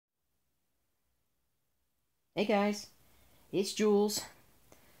Hey guys, it's Jules.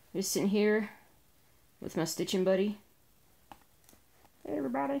 Just sitting here with my stitching buddy. Hey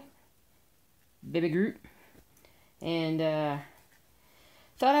everybody. Baby Groot. And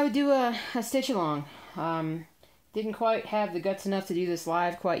thought I would do a stitch along. Didn't quite have the guts enough to do this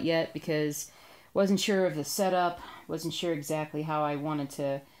live quite yet because wasn't sure of the setup, wasn't sure exactly how I wanted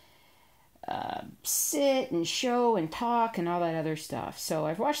to sit and show and talk and all that other stuff. So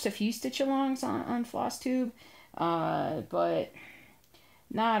I've watched a few stitch alongs on flosstube, but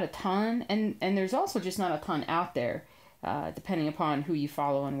not a ton, and there's also just not a ton out there, depending upon who you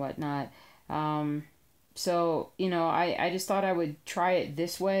follow and whatnot. So I just thought I would try it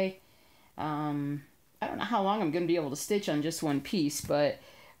this way. I don't know how long I'm going to be able to stitch on just one piece, but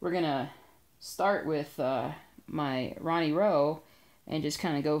we're gonna start with my Ronnie Rowe and just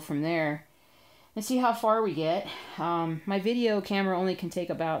kind of go from there and see how far we get. My video camera only can take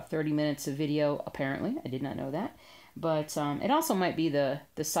about 30 minutes of video, apparently. I did not know that. But it also might be the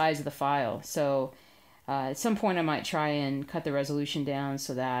size of the file. So at some point I might try and cut the resolution down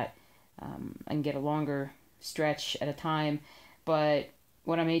so that I can get a longer stretch at a time. But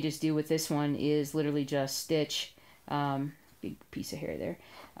what I may just do with this one is literally just stitch, big piece of hair there,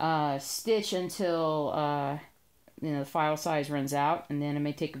 stitch until the file size runs out, and then I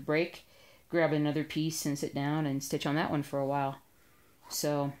may take a break, grab another piece and sit down and stitch on that one for a while.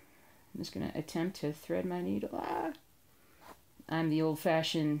 So I'm just going to attempt to thread my needle. I'm the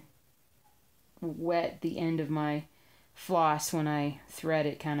old-fashioned wet the end of my floss when I thread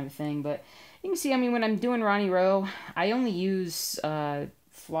it kind of a thing. But you can see, I mean, when I'm doing Ronnie Rowe, I only use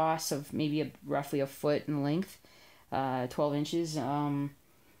floss of maybe roughly a foot in length, 12 inches.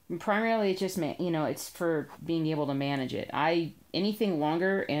 Primarily, it's just, it's for being able to manage it. Anything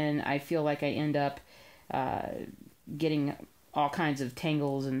longer, and I feel like I end up getting all kinds of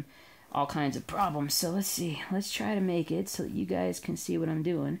tangles and all kinds of problems. So let's see. Let's try to make it so that you guys can see what I'm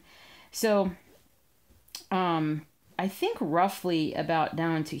doing. So I think roughly about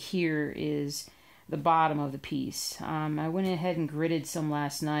down to here is the bottom of the piece. I went ahead and gridded some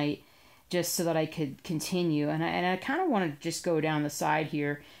last night just so that I could continue. And I kind of want to just go down the side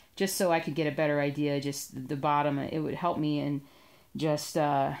here just so I could get a better idea, just the bottom. It would help me in just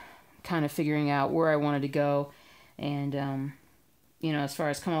kind of figuring out where I wanted to go. And as far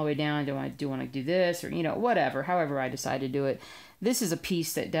as come all the way down, do I want to do this or, whatever, however I decide to do it. This is a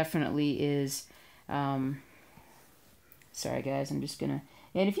piece that definitely is, sorry guys, I'm just gonna,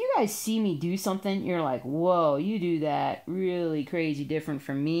 and if you guys see me do something, you're like, whoa, you do that really crazy different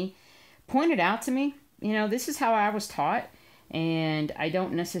from me, point it out to me. This is how I was taught, and I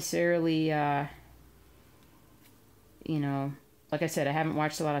don't necessarily, like I said, I haven't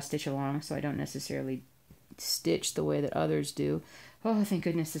watched a lot of stitch along, so I don't necessarily stitch the way that others do. Oh, thank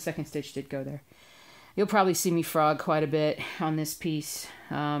goodness the second stitch did go there. You'll probably see me frog quite a bit on this piece.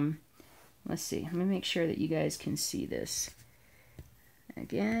 Let's see. Let me make sure that you guys can see this.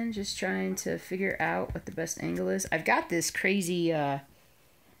 Again, just trying to figure out what the best angle is. I've got this crazy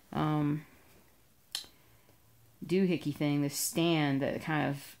doohickey thing, this stand that kind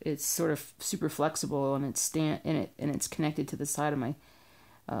of, it's sort of super flexible, and it's connected to the side of my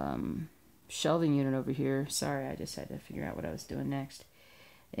shelving unit over here. Sorry, I just had to figure out what I was doing next.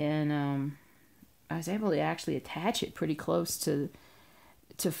 And I was able to actually attach it pretty close to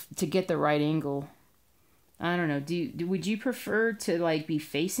get the right angle. I don't know. Would you prefer to like be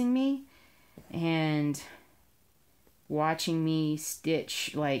facing me and watching me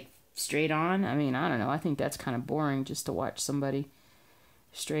stitch like straight on? I mean, I don't know. I think that's kind of boring just to watch somebody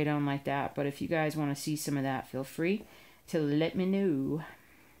straight on like that. But if you guys want to see some of that, feel free to let me know.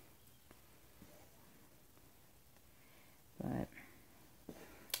 But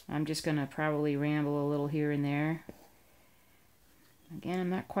I'm just going to probably ramble a little here and there. Again,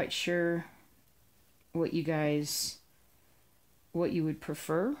 I'm not quite sure what you would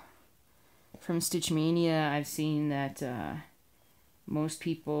prefer from Stitch Mania. I've seen that most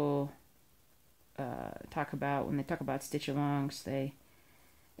people talk about, when they talk about stitch alongs,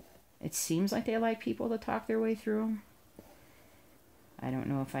 it seems like they like people to talk their way through them. I don't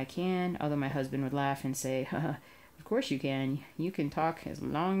know if I can, although my husband would laugh and say, of course you can. You can talk as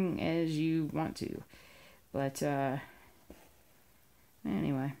long as you want to. But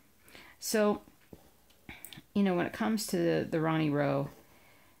anyway, so when it comes to the Ronnie Rowe,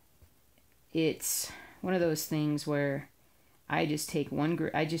 it's one of those things where I just take one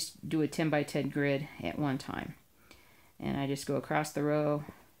grid. I just do a 10 by 10 grid at one time, and I just go across the row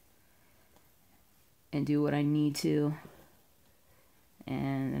and do what I need to,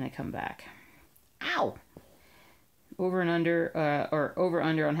 and then I come back. Ow! over and under, or over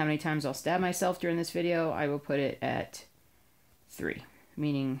under on how many times I'll stab myself during this video, I will put it at 3,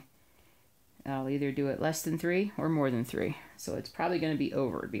 meaning I'll either do it less than 3 or more than 3. So it's probably going to be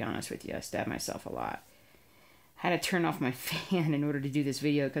over, to be honest with you. I stab myself a lot. I had to turn off my fan in order to do this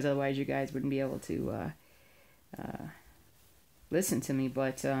video, because otherwise you guys wouldn't be able to listen to me.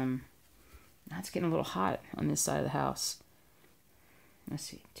 But now it's getting a little hot on this side of the house. Let's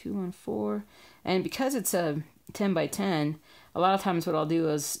see, 214. And because it's a 10 by 10, a lot of times what I'll do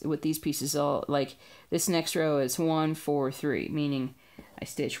is with these pieces, I'll, like this next row is 1, 4, 3, meaning I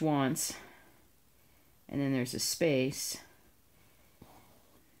stitch once, and then there's a space,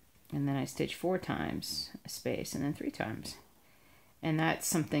 and then I stitch 4 times, a space, and then 3 times. And that's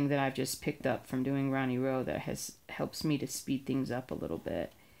something that I've just picked up from doing Ronnie Rowe that helps me to speed things up a little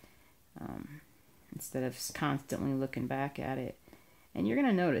bit, instead of constantly looking back at it. And you're going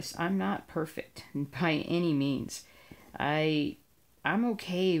to notice I'm not perfect by any means. I'm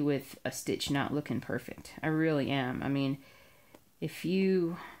okay with a stitch not looking perfect. I really am. I mean, if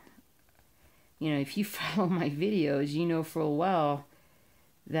you follow my videos, you know full well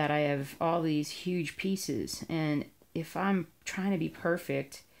that I have all these huge pieces. And if I'm trying to be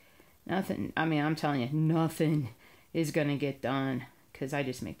perfect, nothing, I mean, I'm telling you, nothing is going to get done, because I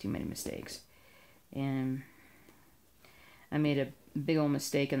just make too many mistakes. And I made a big old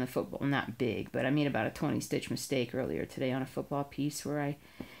mistake in the football, not big, but I made about a 20 stitch mistake earlier today on a football piece where I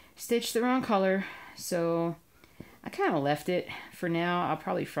stitched the wrong color. So I kind of left it for now. I'll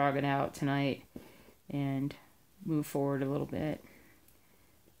probably frog it out tonight and move forward a little bit.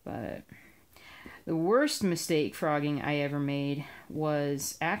 But the worst mistake frogging I ever made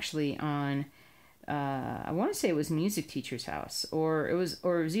was actually on, I want to say it was Music Teacher's House, or it was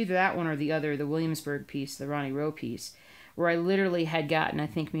either that one or the other, the Williamsburg piece, the Ronnie Rowe piece, where I literally had gotten, I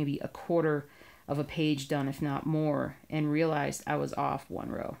think, maybe a quarter of a page done, if not more, and realized I was off 1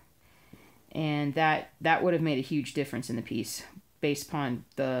 row. And that would have made a huge difference in the piece based upon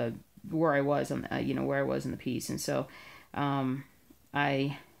where I was on where I was in the piece. And so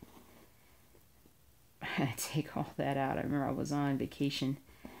I had to take all that out. I remember I was on vacation.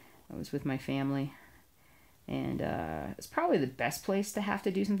 I was with my family, and it's probably the best place to have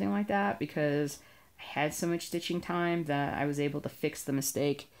to do something like that, because I had so much stitching time that I was able to fix the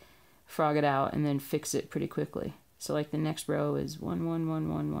mistake, frog it out, and then fix it pretty quickly. So like the next row is 1, 1, 1,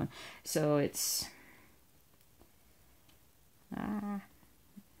 1, 1. So it's my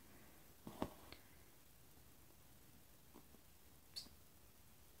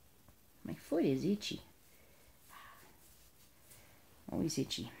foot is itchy. Always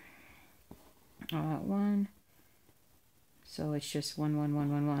itchy. 1. So it's just 1, 1,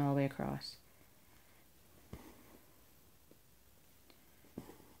 1, 1, 1 all the way across.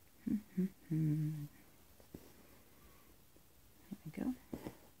 There we go.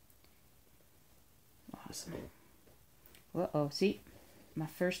 Awesome. Uh-oh, see? My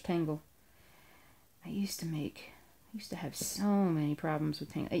first tangle. I used to have so many problems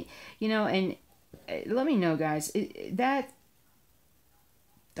with tangle. And let me know, guys. That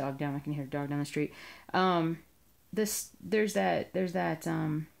dog down, I can hear a dog down the street. There's that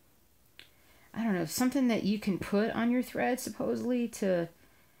I don't know, something that you can put on your thread supposedly to,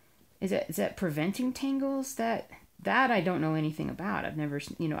 is that preventing tangles? That I don't know anything about. I've never,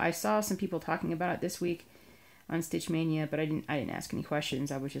 I saw some people talking about it this week on Stitch Mania, but I didn't ask any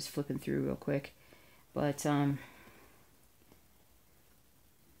questions. I was just flipping through real quick. But I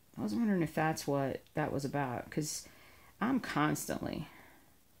was wondering if that's what that was about, because I'm constantly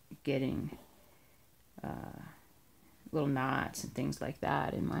getting little knots and things like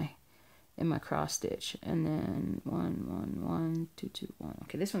that in my cross stitch. And then 1, 1, 1, 2, 2, 1.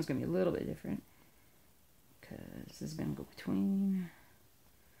 Okay, this one's gonna be a little bit different, because this is gonna go between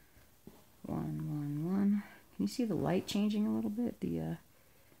 1, 1, 1. Can you see the light changing a little bit?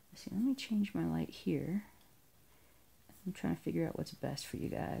 Let's see, let me change my light here. I'm trying to figure out what's best for you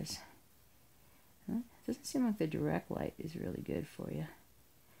guys. It doesn't seem like the direct light is really good for you.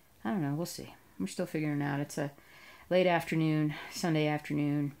 I don't know, we'll see. We're still figuring it out. It's a late afternoon, Sunday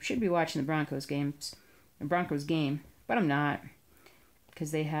afternoon. Should be watching the Broncos game, but I'm not,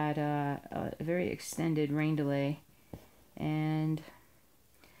 because they had a very extended rain delay, and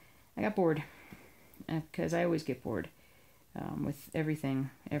I got bored, because I always get bored with everything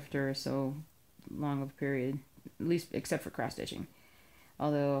after so long of a period, at least except for cross stitching.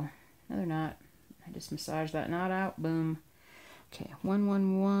 Although, another knot, I just massage that knot out, boom. Okay, 1,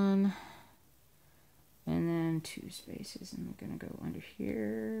 1, 1, and then 2 spaces, and I'm gonna go under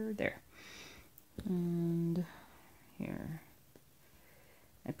here, there, and here.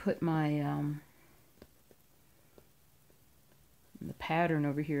 I put my the pattern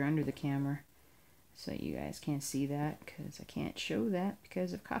over here under the camera, so you guys can't see that because I can't show that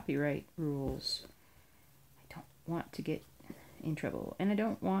because of copyright rules. I don't want to get in trouble, and I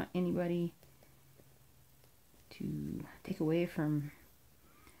don't want anybody to take away from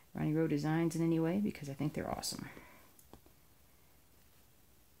Ronnie Rowe designs in any way because I think they're awesome.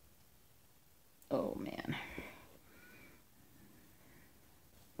 Oh man.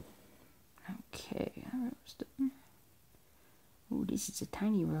 Okay, oh, this is a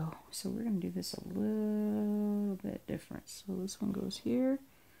tiny row, so we're going to do this a little bit different. So this one goes here,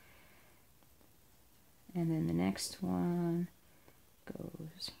 and then the next one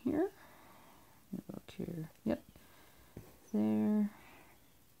goes here. Look here, yep, there, and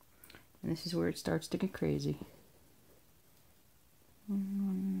this is where it starts to get crazy.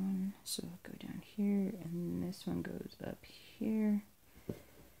 So go down here, and this one goes up here.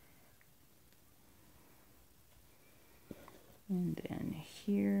 And then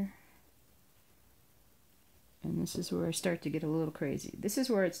here. And this is where I start to get a little crazy. This is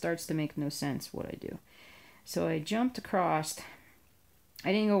where it starts to make no sense what I do. So I jumped across.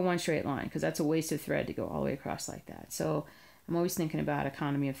 I didn't go one straight line because that's a waste of thread to go all the way across like that. So I'm always thinking about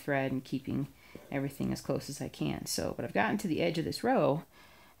economy of thread and keeping everything as close as I can. So, but I've gotten to the edge of this row,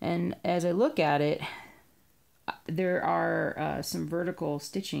 and as I look at it, there are some vertical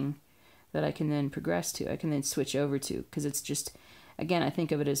stitching that I can then progress to. I can then switch over to, because it's just, again, I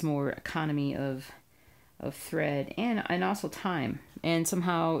think of it as more economy of thread and also time, and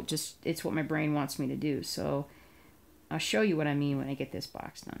somehow just it's what my brain wants me to do. So I'll show you what I mean when I get this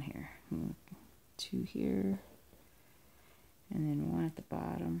box done here. 2 here, and then 1 at the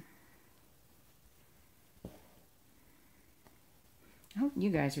bottom. I hope you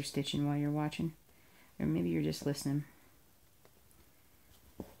guys are stitching while you're watching, or maybe you're just listening.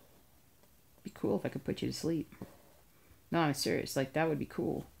 Be cool if I could put you to sleep. No, I'm serious. Like, that would be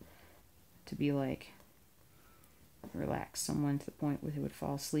cool to be like, relax someone to the point where they would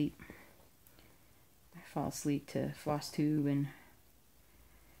fall asleep. I fall asleep to flosstube and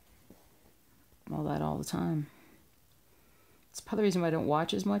all that all the time. It's part of the reason why I don't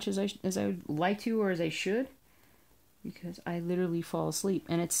watch as much as I would like to, or as I should, because I literally fall asleep.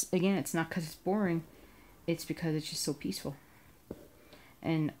 And it's, again, it's not because it's boring. It's because it's just so peaceful.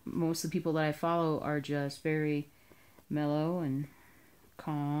 And most of the people that I follow are just very mellow and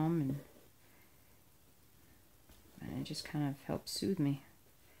calm, and it just kind of helps soothe me.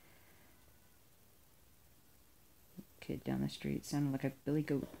 Kid down the street sounded like a billy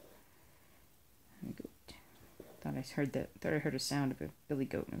goat. Thought I heard that. Thought I heard a sound of a billy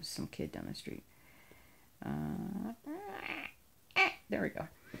goat, and it was some kid down the street. There we go.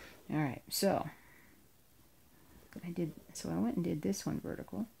 All right, so I went and did this one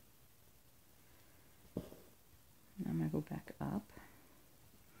vertical. Now I'm gonna go back up.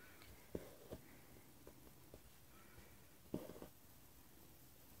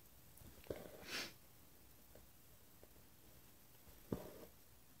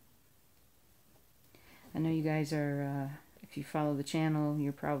 I know you guys are, if you follow the channel,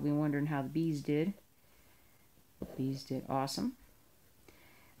 you're probably wondering how the bees did. The bees did awesome.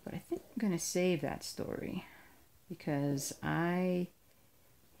 But I think I'm going to save that story, because I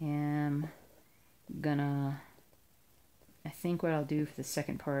am gonna, I think what I'll do for the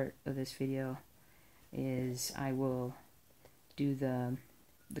second part of this video is I will do the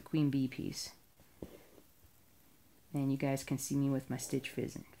queen bee piece. And you guys can see me with my Stitch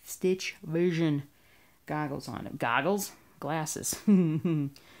Vision goggles on. Goggles? Glasses.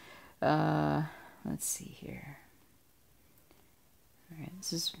 Let's see here. All right,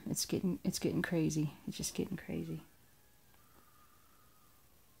 it's getting crazy. It's just getting crazy.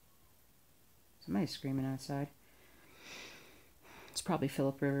 Somebody's screaming outside. It's probably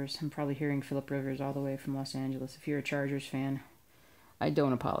Philip Rivers. I'm probably hearing Philip Rivers all the way from Los Angeles. If you're a Chargers fan, I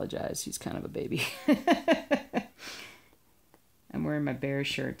don't apologize. He's kind of a baby. I'm wearing my Bears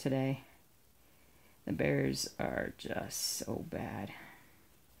shirt today. The Bears are just so bad.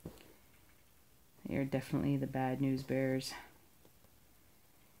 They are definitely the bad news Bears.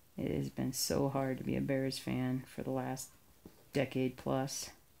 It has been so hard to be a Bears fan for the last decade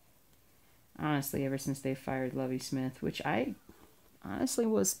plus. Honestly, ever since they fired Lovie Smith, which I honestly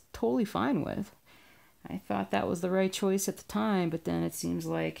was totally fine with. I thought that was the right choice at the time, but then it seems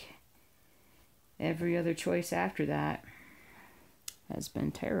like every other choice after that has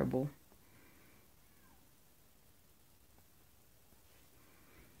been terrible.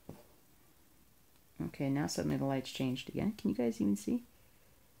 Okay, now suddenly the lights changed again. Can you guys even see?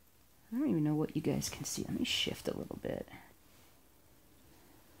 I don't even know what you guys can see. Let me shift a little bit.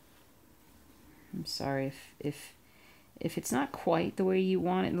 I'm sorry if if it's not quite the way you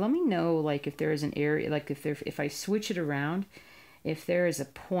want it, let me know, like, if there is an area, like, if I switch it around, if there is a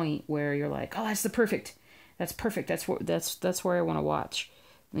point where you're like, oh, that's perfect, that's where I want to watch,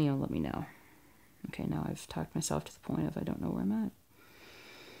 let me know. Okay, now I've talked myself to the point of I don't know where I'm at.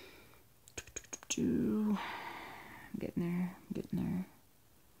 I'm getting there.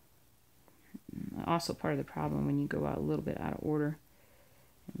 Also, part of the problem when you go out a little bit out of order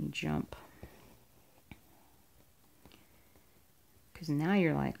and you jump, because now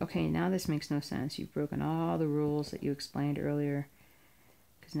you're like, okay, now this makes no sense. You've broken all the rules that you explained earlier,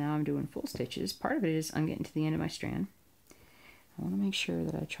 because now I'm doing full stitches. Part of it is I'm getting to the end of my strand. I want to make sure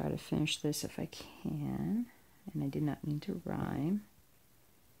that I try to finish this if I can, and I did not mean to rhyme.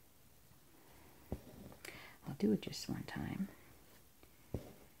 I'll do it just one time.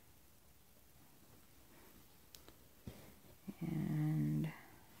 And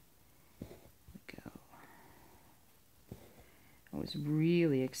we go. I was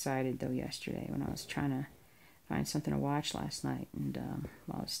really excited though yesterday when I was trying to find something to watch last night, and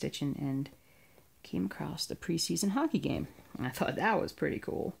while I was stitching, and came across the preseason hockey game, and I thought that was pretty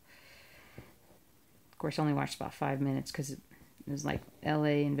cool. Of course, I only watched about 5 minutes because it was like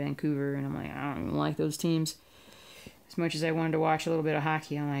LA and Vancouver, and I'm like, I don't even like those teams. As much as I wanted to watch a little bit of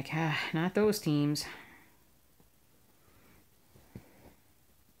hockey, I'm like, not those teams.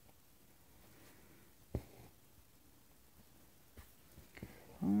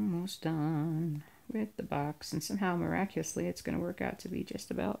 Almost done with the box, and somehow miraculously it's going to work out to be just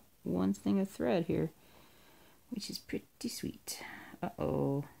about one thing of thread here, which is pretty sweet.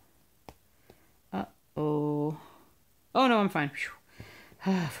 Uh-oh. Oh no, I'm fine.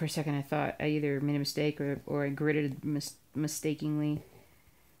 For a second I thought I either made a mistake or I gridded mistakenly.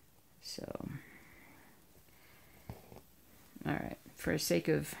 So, alright, for the sake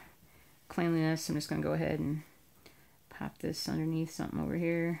of cleanliness, I'm just going to go ahead and pop this underneath something over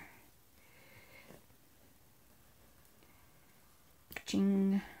here.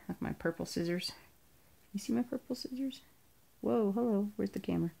 Ka-ching, with my purple scissors. You see my purple scissors? Whoa, hello, where's the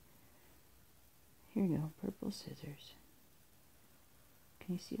camera? Here we go, purple scissors.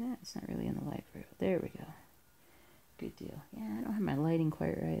 Can you see that? It's not really in the light very well. There we go. Good deal. Yeah, I don't have my lighting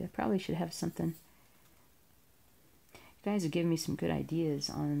quite right. I probably should have something. You guys have given me some good ideas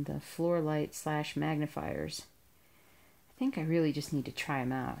on the floor light / magnifiers. I think I really just need to try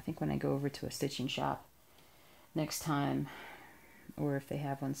them out. I think when I go over to a stitching shop next time, or if they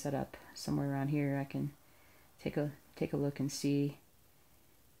have one set up somewhere around here, I can take a look and see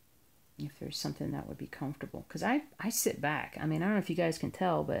if there's something that would be comfortable. Because I sit back. I mean, I don't know if you guys can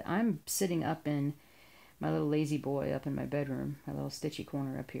tell, but I'm sitting up in my little lazy boy up in my bedroom, my little stitchy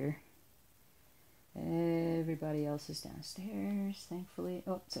corner up here. Everybody else is downstairs, thankfully.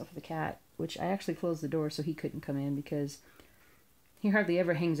 Oh, except for the cat, which I actually closed the door so he couldn't come in, because he hardly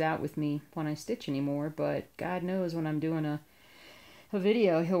ever hangs out with me when I stitch anymore, but God knows when I'm doing a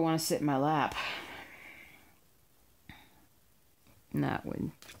video, he'll want to sit in my lap. And that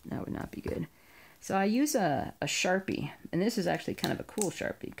would not be good. So I use a Sharpie, and this is actually kind of a cool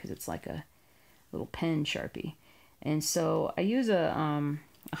Sharpie because it's like a little pen Sharpie. And so I use a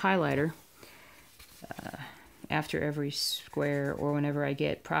highlighter after every square, or whenever I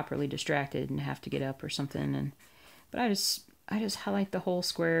get properly distracted and have to get up or something. But I just highlight the whole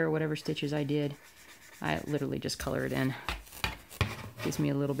square, whatever stitches I did. I literally just color it in. Gives me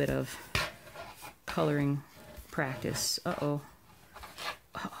a little bit of coloring practice. Uh-oh.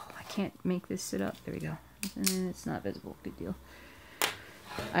 Oh, I can't make this sit up. There we go. And it's not visible. Good deal.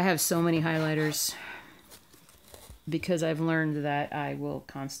 I have so many highlighters because I've learned that I will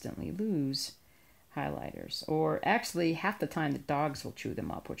constantly lose highlighters. Or actually, half the time the dogs will chew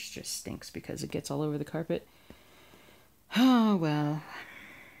them up, which just stinks because it gets all over the carpet. Oh, well.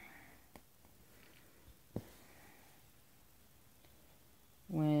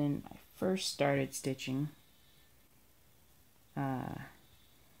 When I first started stitching,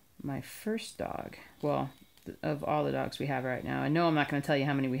 my first dog, well, of all the dogs we have right now, I know I'm not going to tell you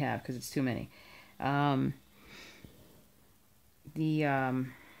how many we have because it's too many. He's a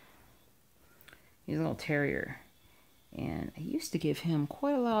little terrier, and I used to give him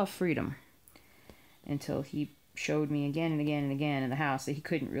quite a lot of freedom until he showed me again and again and again in the house that he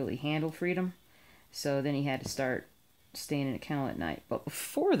couldn't really handle freedom. So then he had to start staying in a kennel at night. But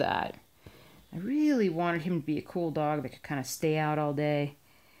before that, I really wanted him to be a cool dog that could kind of stay out all day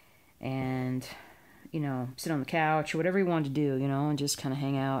and, you know, sit on the couch or whatever he wanted to do, you know, and just kind of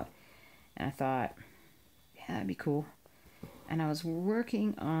hang out. And I thought, yeah, that'd be cool. And I was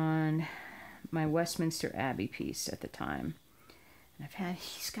working on my Westminster Abbey piece at the time. And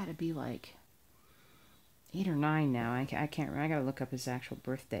he's got to be like 8 or 9 now. I can't remember. I gotta look up his actual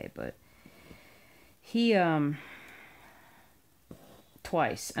birthday, but he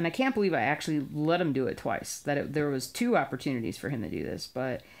twice, and I can't believe I actually let him do it twice. There was 2 opportunities for him to do this,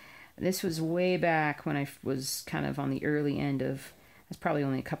 but this was way back when I was kind of on the early end of. I was probably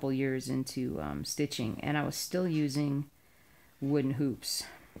only a couple years into stitching, and I was still using wooden hoops.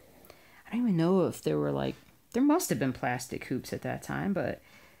 I don't even know if there were there must have been plastic hoops at that time, but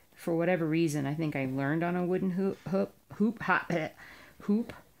for whatever reason, I think I learned on a wooden hoop.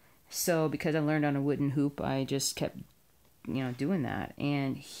 So because I learned on a wooden hoop, I just kept, doing that.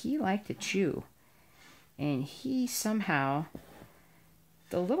 And he liked to chew, and he somehow,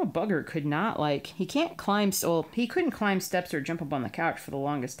 the little bugger could not he can't climb. So he couldn't climb steps or jump up on the couch for the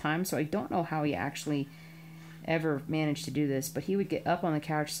longest time. So I don't know how he actually ever managed to do this, but he would get up on the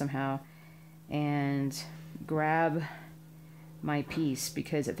couch somehow and grab my piece,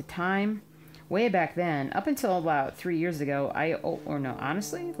 because at the time, way back then, up until about 3 years ago,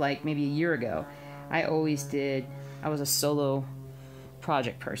 honestly, maybe a year ago, I was a solo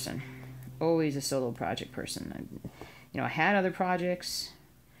project person. Always a solo project person. I had other projects.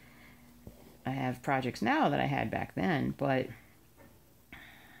 I have projects now that I had back then, but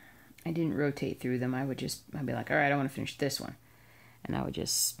I didn't rotate through them. I'd be like, all right, I want to finish this one. And I would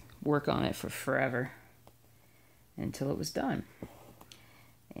just work on it for forever until it was done.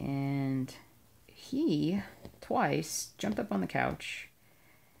 And he twice jumped up on the couch,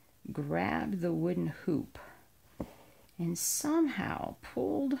 grabbed the wooden hoop, and somehow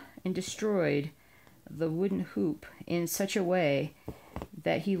pulled and destroyed the wooden hoop in such a way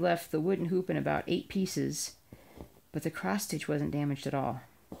that he left the wooden hoop in about 8 pieces, but the cross stitch wasn't damaged at all.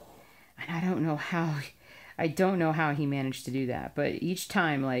 And I don't know how he managed to do that, but each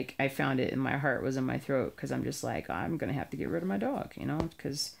time, I found it and my heart was in my throat, because I'm just like, I'm going to have to get rid of my dog,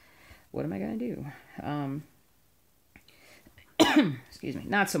 because what am I going to do? Excuse me.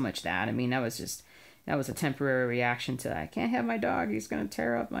 Not so much that. I mean, that was a temporary reaction to, I can't have my dog. He's going to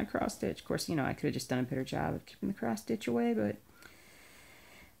tear up my cross stitch. Of course, I could have just done a better job of keeping the cross stitch away, but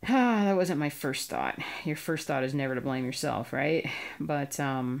that wasn't my first thought. Your first thought is never to blame yourself, right? But,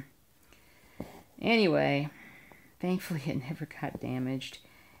 anyway, thankfully it never got damaged.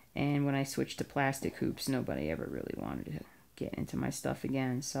 And when I switched to plastic hoops, nobody ever really wanted to get into my stuff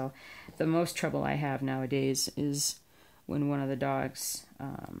again. So the most trouble I have nowadays is when one of the dogs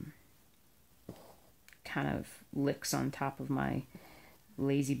kind of licks on top of my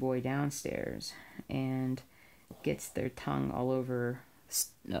lazy boy downstairs and gets their tongue all over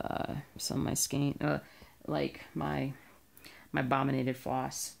some of my skein, my abominated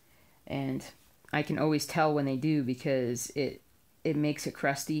floss. And I can always tell when they do, because it makes it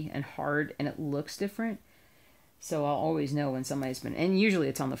crusty and hard, and it looks different. So I'll always know when somebody's been, and usually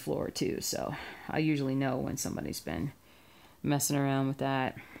it's on the floor too, so I usually know when somebody's been messing around with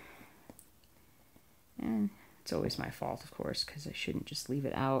that. And it's always my fault, of course, because I shouldn't just leave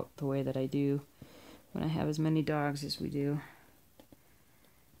it out the way that I do when I have as many dogs as we do.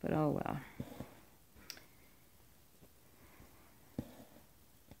 But oh well.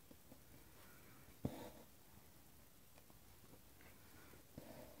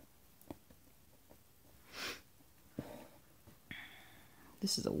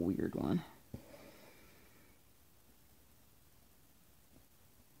 This is a weird one.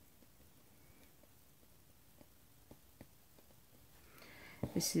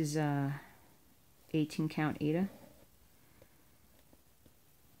 This is 18 count Ada.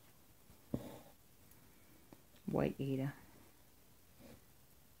 White Ada.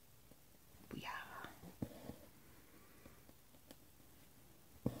 Yeah.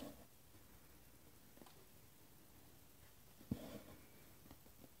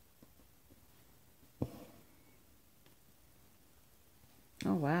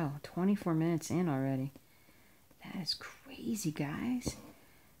 Oh wow, 24 minutes in already. That is crazy, guys.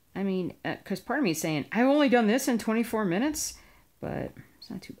 I mean, because part of me is saying, I've only done this in 24 minutes, but it's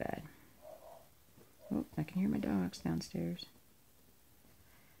not too bad. Oh, I can hear my dogs downstairs.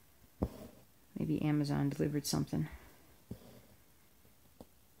 Maybe Amazon delivered something.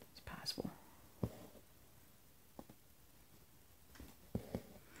 It's possible.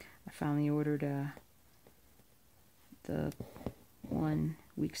 I finally ordered the one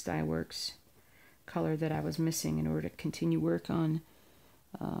Weeks Dye Works color that I was missing in order to continue work on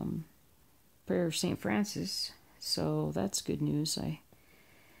Prayer of St. Francis. So that's good news. I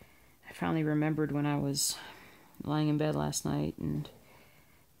finally remembered when I was lying in bed last night and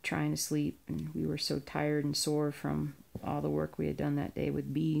trying to sleep, and we were so tired and sore from all the work we had done that day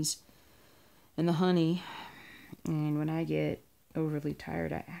with bees and the honey. And when I get overly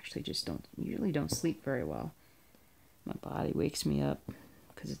tired. I actually just usually don't sleep very well. My body wakes me up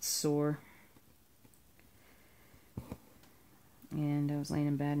because it's sore. And I was laying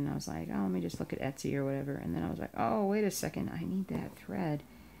in bed and I was like, oh, let me just look at Etsy or whatever. And then I was like, oh, wait a second, I need that thread.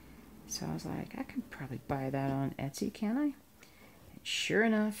 So I was like, I could probably buy that on Etsy, can't I? And sure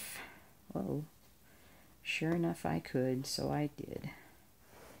enough, sure enough I could, so I did.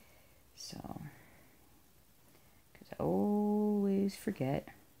 So, because I always forget.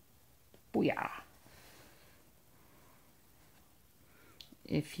 Booyah!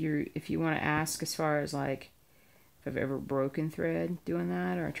 If you want to ask as far as like, if I've ever broken thread doing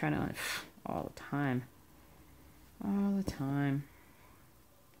that, or I try to, all the time. All the time.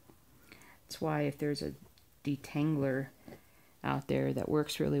 That's why if there's a detangler out there that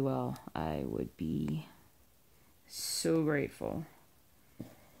works really well, I would be so grateful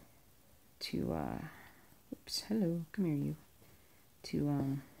to, oops, hello, come here you,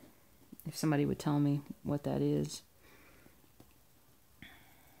 to, if somebody would tell me what that is.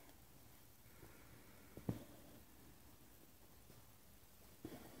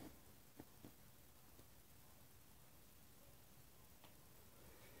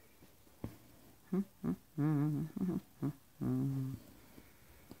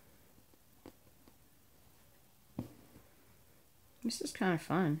 This is kind of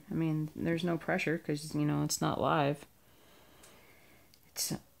fun. I mean, there's no pressure because, you know, it's not live.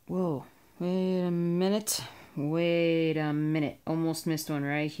 It's, whoa, wait a minute. Wait a minute. Almost missed one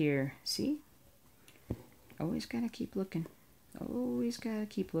right here. See? Always gotta keep looking. Always gotta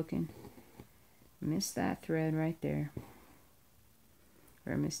keep looking. Missed that thread right there.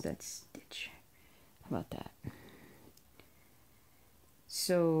 Or I missed that stitch. How about that?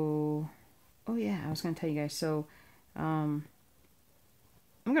 So, oh yeah, I was going to tell you guys. So, I'm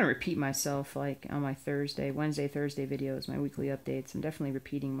going to repeat myself like on my Wednesday, Thursday videos, my weekly updates. I'm definitely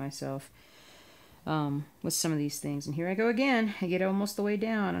repeating myself with some of these things. And here I go again. I get almost the way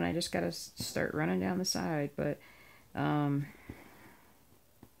down and I just got to start running down the side. But, well,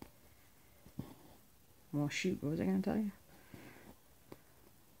 shoot, what was I going to tell you?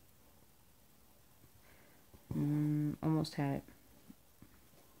 Almost had it.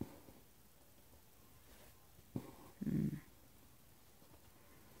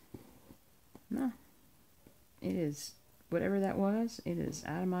 No. It is, whatever that was, it is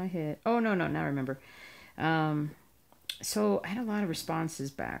out of my head. Oh, no, now I remember. So I had a lot of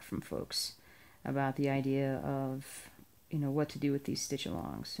responses back from folks about the idea of, you know, what to do with these stitch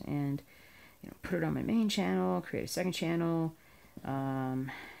alongs. And, you know, put it on my main channel, create a second channel,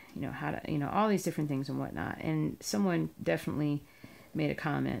 you know, how to, you know, all these different things and whatnot. And someone definitely made a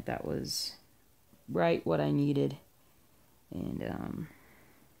comment that was right what I needed. And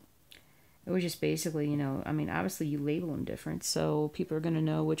it was just basically, you know, I mean, obviously you label them different, so people are going to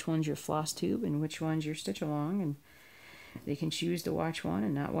know which one's your floss tube and which one's your stitch along, and they can choose to watch one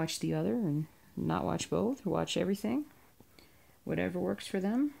and not watch the other, and not watch both, or watch everything, whatever works for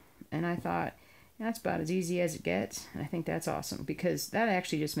them. And I thought, that's about as easy as it gets. I think that's awesome, because that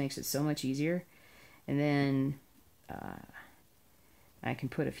actually just makes it so much easier. And then I can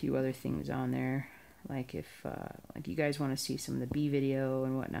put a few other things on there, like if like you guys want to see some of the bee video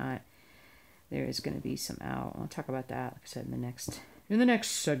and whatnot, there is going to be some out. I'll talk about that, like I said, in the next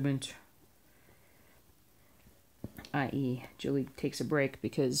segment. I.e., Julie takes a break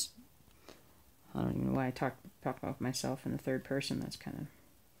because I don't even know why I talk about myself in the third person. That's kind of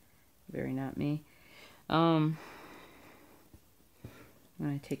very not me. When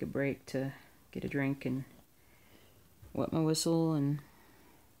I take a break to get a drink and wet my whistle and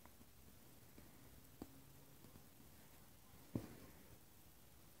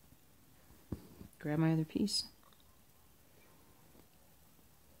grab my other piece.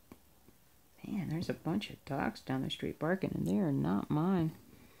 Man, there's a bunch of dogs down the street barking, and they are not mine.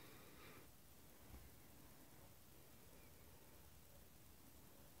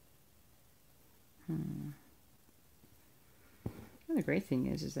 And the great thing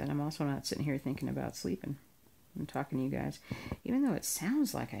is that I'm also not sitting here thinking about sleeping. I'm talking to you guys, even though it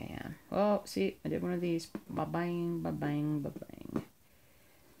sounds like I am. Oh, see, I did one of these. Ba-bang, ba-bang, ba-bang.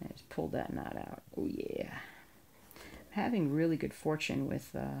 I just pulled that knot out. Oh, yeah. I'm having really good fortune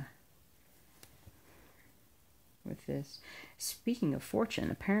with this. Speaking of fortune,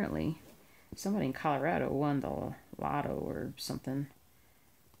 apparently somebody in Colorado won the lotto or something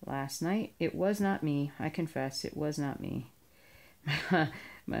last night. It was not me. I confess, it was not me.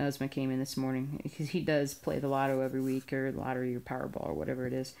 My husband came in this morning because he does play the lotto every week, or lottery or Powerball or whatever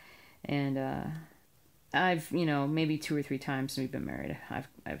it is. And I've, you know, maybe 2 or 3 times since we've been married,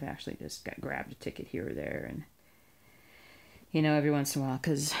 I've actually just grabbed a ticket here or there, and you know, every once in a while,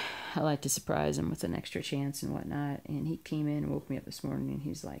 because I like to surprise him with an extra chance and whatnot. And he came in and woke me up this morning, and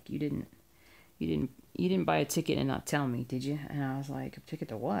he's like, you didn't buy a ticket and not tell me, did you? And I was like, a ticket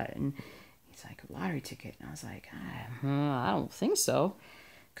to what? And he's like, a lottery ticket. And I was like, I don't think so.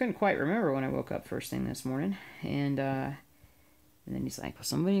 Couldn't quite remember when I woke up first thing this morning. And then he's like, well,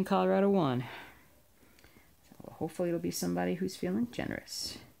 somebody in Colorado won. So, well, hopefully it'll be somebody who's feeling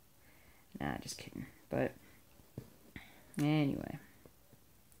generous. Nah, just kidding. But anyway.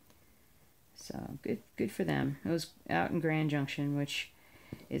 So good for them. It was out in Grand Junction, which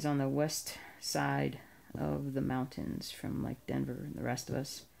is on the west side of the mountains from like Denver and the rest of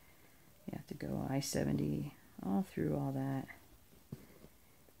us. You have to go I-70 all through all that.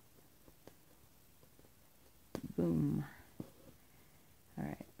 Boom. All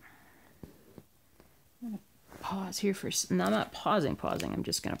right. I'm going to pause here for... No, I'm not pausing. I'm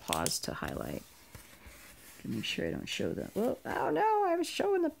just going to pause to highlight. To make sure I don't show the... Well, oh no, I was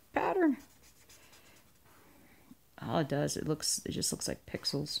showing the pattern. All it does, it just looks like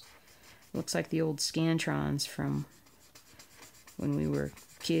pixels. It looks like the old Scantrons from when we were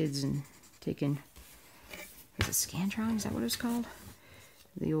kids and taking... Is it Scantron? Is that what it's called?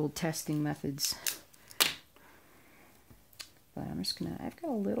 The old testing methods. But I'm just gonna, I've got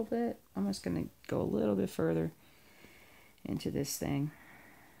a little bit, I'm just gonna go a little bit further into this thing.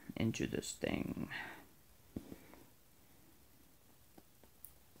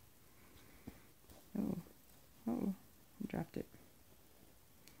 Oh, I dropped it.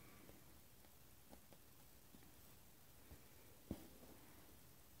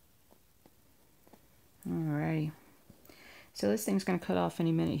 Alrighty. So this thing's gonna cut off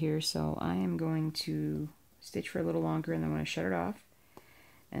any minute here, so I am going to stitch for a little longer and then I'm going to shut it off.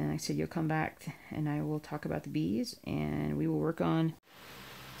 And like I said, you'll come back and I will talk about the bees and we will work on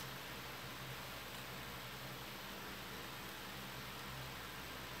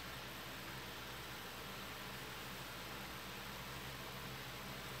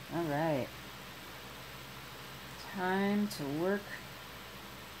alright. Time to work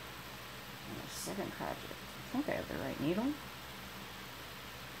on the second project. I think I have the right needle.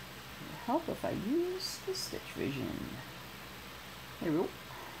 Help if I use the Stitch Vision. Here we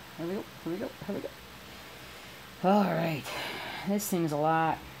go. Alright. This thing's a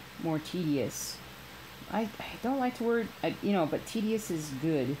lot more tedious. I don't like the word, but tedious is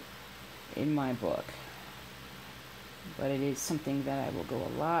good in my book. But it is something that I will go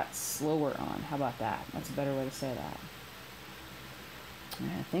a lot slower on. How about that? That's a better way to say that.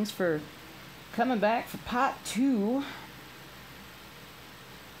 Thanks for coming back for part 2.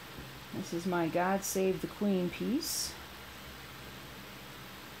 This is my God Save the Queen piece.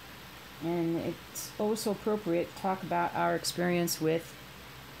 And it's oh so appropriate to talk about our experience with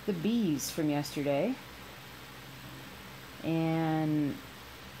the bees from yesterday. And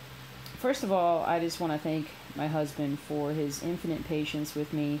first of all, I just want to thank my husband for his infinite patience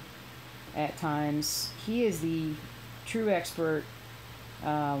with me at times. He is the true expert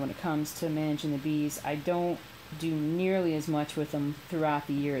when it comes to managing the bees. I don't do nearly as much with them throughout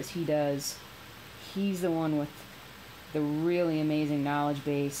the year as he does. He's the one with the really amazing knowledge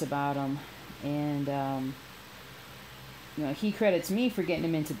base about them, and he credits me for getting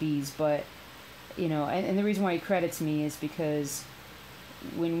him into bees, but and the reason why he credits me is because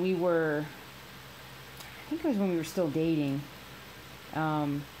when we were, I think it was when we were still dating,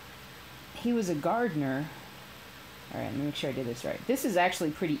 he was a gardener. All right, let me make sure I did this right. This is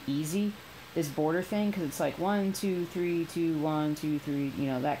actually pretty easy, this border thing, because it's like 1 2 3 2 1 2 3,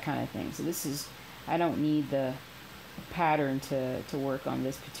 that kind of thing. So this is, I don't need the pattern to work on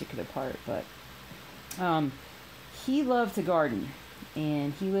this particular part, but he loved to garden,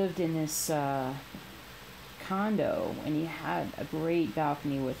 and he lived in this condo, and he had a great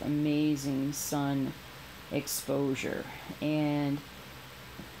balcony with amazing sun exposure, and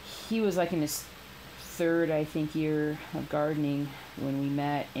he was like in his third, I think, year of gardening when we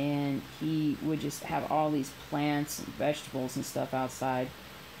met, and he would just have all these plants and vegetables and stuff outside.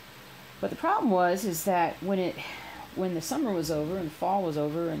 But the problem is that when the summer was over and the fall was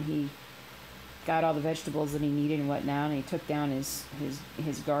over and he got all the vegetables that he needed and whatnot, and he took down his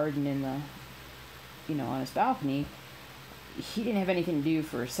garden in the on his balcony, he didn't have anything to do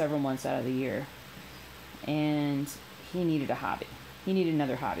for several months out of the year, and he needed a hobby. He needed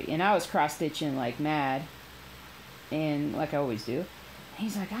another hobby, and I was cross stitching like mad, and like I always do.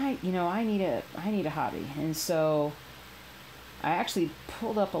 He's like, I need a hobby, and so I actually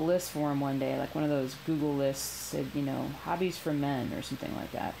pulled up a list for him one day, like one of those Google lists, said, hobbies for men or something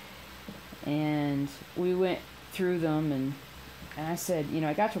like that. And we went through them, and I said,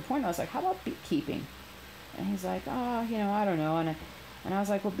 I got to a point, I was like, how about beekeeping? And he's like, oh, you know, I don't know. And I was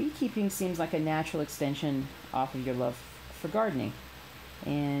like, well, beekeeping seems like a natural extension off of your love for gardening.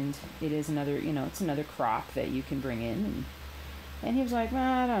 And it is another, you know, it's another crop that you can bring in. And he was like, well,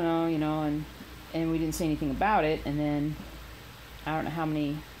 I don't know, you know, and we didn't say anything about it. And then I don't know how many,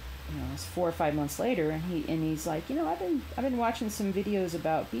 you know, it's 4 or 5 months later, and he's like, you know, I've been watching some videos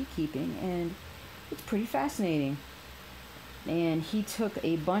about beekeeping, and it's pretty fascinating. And he took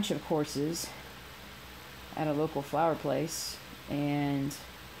a bunch of courses at a local flower place, and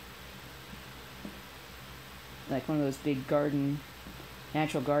like one of those big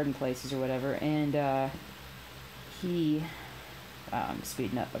natural garden places or whatever. And I'm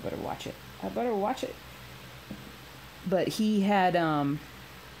speeding up. I better watch it. But he had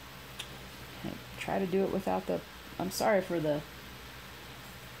try to do it without the. I'm sorry for the.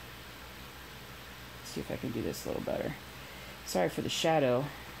 Let's see if I can do this a little better. Sorry for the shadow.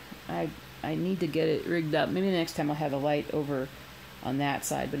 I need to get it rigged up. Maybe next time I'll have the light over on that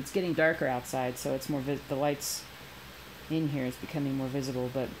side. But it's getting darker outside, so it's more the lights in here is becoming more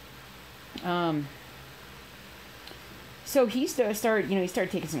visible. But so he started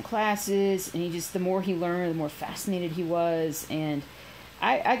taking some classes, and the more he learned, the more fascinated he was. And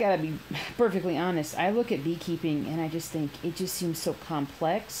I gotta be perfectly honest, I look at beekeeping and I just think it just seems so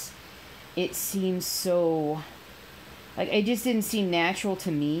complex. It seems so, like, it just didn't seem natural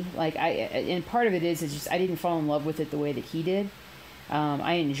to me. Like, and part of it is just I didn't fall in love with it the way that he did.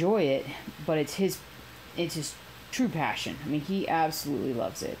 I enjoy it, but it's his true passion. I mean, he absolutely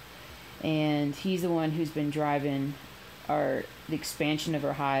loves it. And he's the one who's been driving the expansion of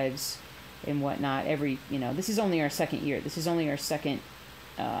our hives and whatnot. This is only our second year. This is only our second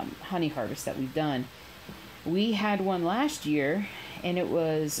honey harvest that we've done. We had one last year, and it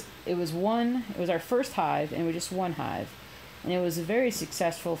was our first hive, and it was just one hive. And it was a very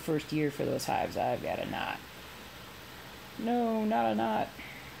successful first year for those hives. I've got a knot. No, not a knot.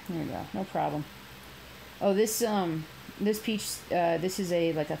 There we go. No problem. Oh, this peach, this is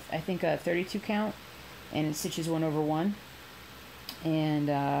I think a 32 count, and it stitches 1/1,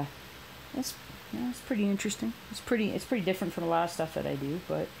 and it's pretty interesting. It's pretty different from a lot of stuff that I do,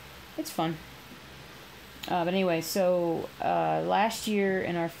 but it's fun. But anyway, so last year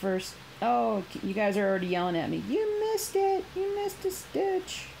in our first, oh, you guys are already yelling at me. You missed it. You missed a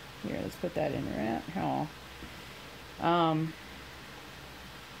stitch. Here, let's put that in there. Oh.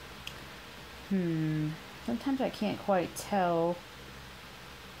 Sometimes I can't quite tell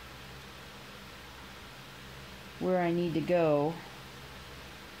where I need to go,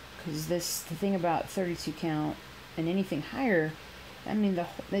 because the thing about 32 count and anything higher, I mean,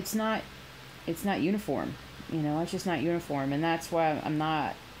 it's not uniform. It's just not uniform, and that's why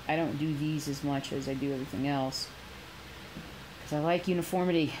I don't do these as much as I do everything else, because I like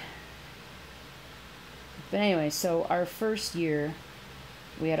uniformity. But anyway, so our first year,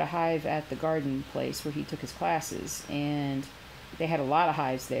 we had a hive at the garden place where he took his classes, and they had a lot of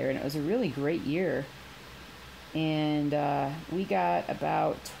hives there, and it was a really great year. And we got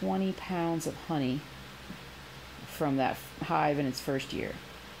about 20 pounds of honey from that hive in its first year.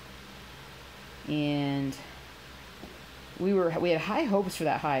 And we had high hopes for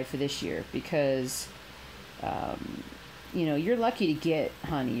that hive for this year, because you're lucky to get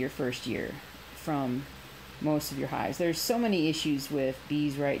honey your first year from most of your hives. There's so many issues with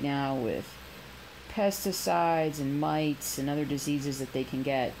bees right now, with pesticides and mites and other diseases that they can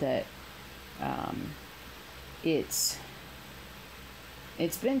get, that it's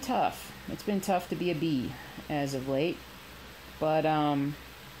been tough. It's been tough to be a bee as of late. But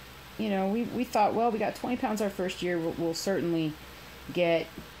we thought, well, we got 20 pounds our first year, we'll certainly get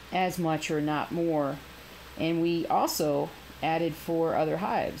as much or not more. And we also added 4 other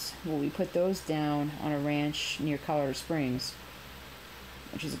hives. Well, we put those down on a ranch near Colorado Springs,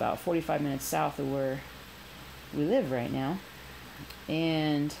 which is about 45 minutes south of where we live right now.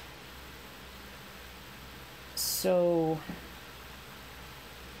 And so,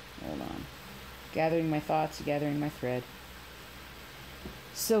 hold on, gathering my thoughts, gathering my thread.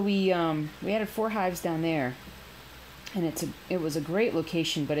 So we added 4 hives down there, and it was a great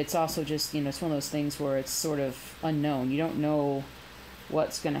location, but it's also just, it's one of those things where it's sort of unknown. You don't know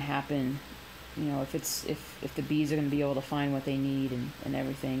what's going to happen, if the bees are going to be able to find what they need and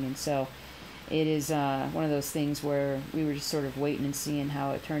everything. And so it is one of those things where we were just sort of waiting and seeing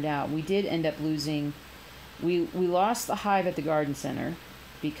how it turned out. We did end up losing. We lost the hive at the garden center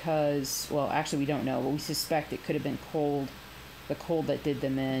because, well, actually we don't know, but we suspect it could have been the cold that did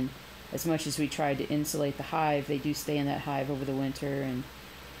them in. As much as we tried to insulate the hive, they do stay in that hive over the winter, and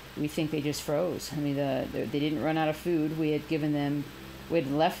we think they just froze. I mean, they didn't run out of food. We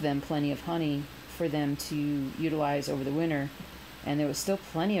had left them plenty of honey for them to utilize over the winter, and there was still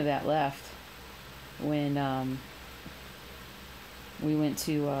plenty of that left when we went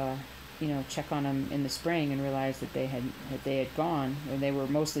to check on them in the spring and realized that they had gone, or they were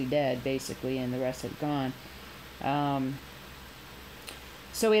mostly dead basically, and the rest had gone.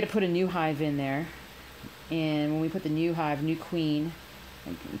 So we had to put a new hive in there, and when we put the new hive, new queen,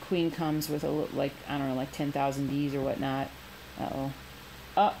 and the queen comes with like 10,000 bees or whatnot.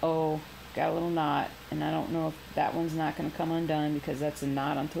 Uh-oh, got a little knot, and I don't know if that one's not going to come undone because that's a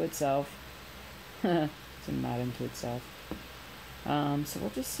knot unto itself. It's a knot unto itself. So we'll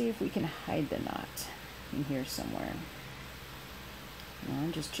just see if we can hide the knot in here somewhere. No,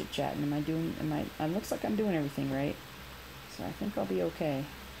 I'm just chit-chatting. It looks like I'm doing everything right. So I think I'll be okay.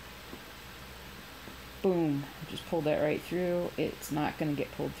 Boom. I just pulled that right through. It's not going to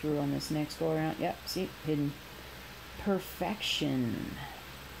get pulled through on this next go around. Yep, see? Hidden. Perfection.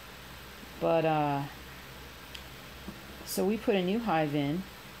 But, so we put a new hive in.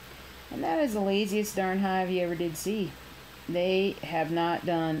 And that is the laziest darn hive you ever did see. They have not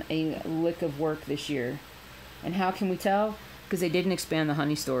done a lick of work this year. And how can we tell? Because they didn't expand the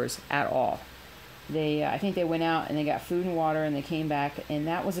honey stores at all. I think they went out and they got food and water and they came back, and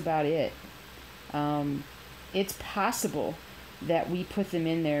that was about it. It's possible that we put them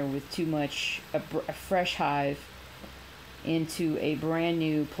in there with too much, a fresh hive into a brand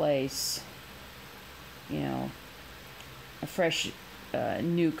new place, a fresh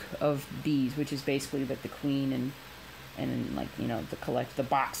nuke of bees, which is basically like the queen and like, the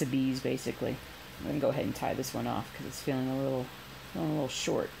box of bees basically. I'm going to go ahead and tie this one off because it's feeling a little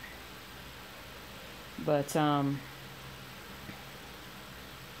short. But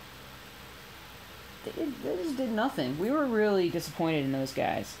they just did nothing. We were really disappointed in those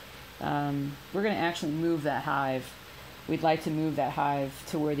guys. We're going to actually move that hive. We'd like to move that hive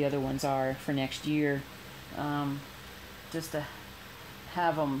to where the other ones are for next year, just to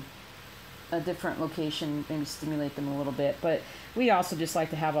have them a different location, maybe stimulate them a little bit. But we'd also just like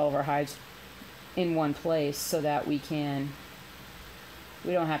to have all of our hives in one place so that we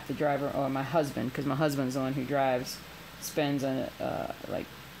don't have to drive, or my husband, because my husband's the one who drives, spends like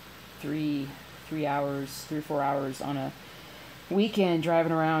 3 or 4 hours on a weekend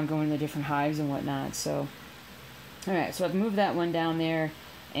driving around, going to the different hives and whatnot. So, alright, so I've moved that one down there,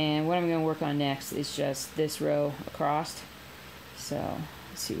 and what I'm going to work on next is just this row across. So,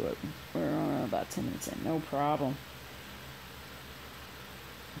 let's see what, we're on about 10 minutes in, no problem.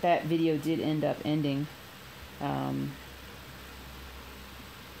 That video did end up ending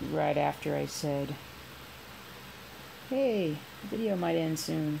right after I said, hey, the video might end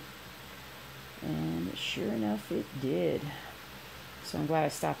soon. And sure enough, it did. So I'm glad I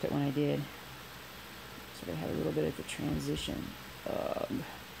stopped it when I did. So I had a little bit of the transition. Ugh.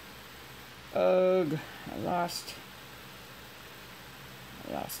 I lost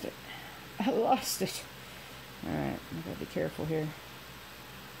it. Alright, I gotta be careful here.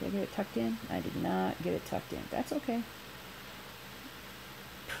 Did I get it tucked in? I did not get it tucked in. That's okay.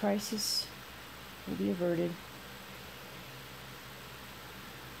 Crisis will be averted.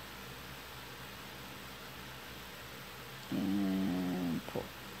 And pull.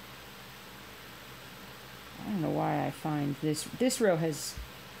 I don't know why I find this row has,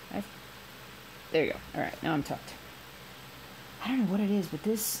 there you go. Alright, now I'm tucked. I don't know what it is, but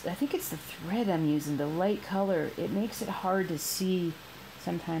I think it's the thread I'm using, the light color. It makes it hard to see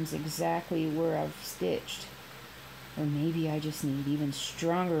sometimes exactly where I've stitched. Or maybe I just need even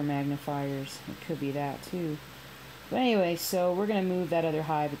stronger magnifiers. It could be that too. But anyway, so we're going to move that other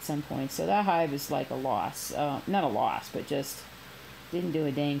hive at some point. So that hive is like a loss. Not a loss, but just didn't do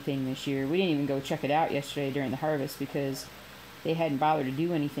a dang thing this year. We didn't even go check it out yesterday during the harvest because they hadn't bothered to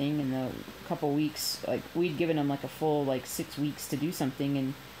do anything in the couple weeks. Like, we'd given them like a full 6 weeks to do something,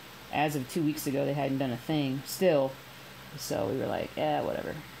 and as of 2 weeks ago they hadn't done a thing still. So we were like,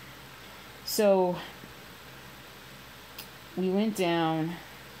 whatever. So we went down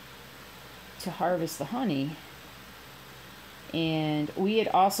to harvest the honey, and we had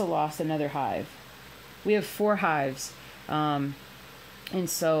also lost another hive. We have 4 hives, and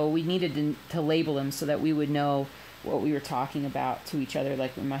so we needed to label them so that we would know what we were talking about to each other.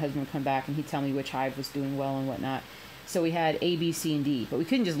 Like when my husband would come back and he'd tell me which hive was doing well and whatnot. So we had A, B, C, and D, but we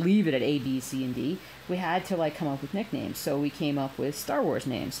couldn't just leave it at A, B, C, and D. We had to come up with nicknames. So we came up with Star Wars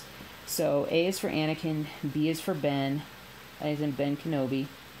names. So A is for Anakin, B is for Ben, as in Ben Kenobi,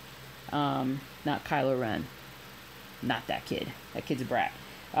 not Kylo Ren, not that kid. That kid's a brat.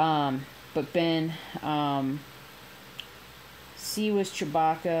 But Ben. C was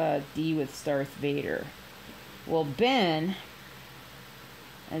Chewbacca, D was Darth Vader. Well, Ben,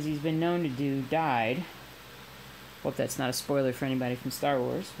 as he's been known to do, died. Hope that's not a spoiler for anybody from Star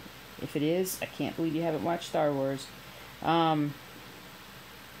Wars. If it is, I can't believe you haven't watched Star Wars.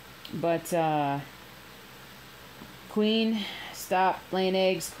 Queen stopped laying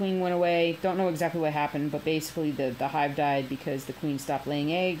eggs. Queen went away. Don't know exactly what happened, but basically the hive died because the queen stopped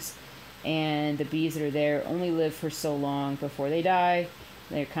laying eggs, and the bees that are there only live for so long before they die.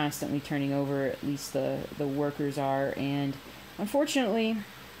 They're constantly turning over, at least the workers are, and unfortunately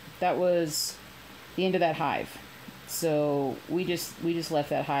that was the end of that hive. So we just left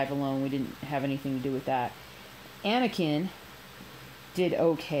that hive alone. We didn't have anything to do with that. Anakin did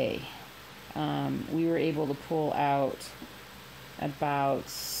okay. We were able to pull out about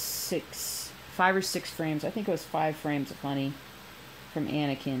 5 or 6 frames. I think it was 5 frames of honey from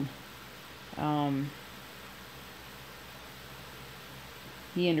Anakin.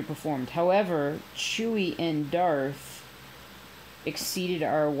 He underperformed. However, Chewie and Darth exceeded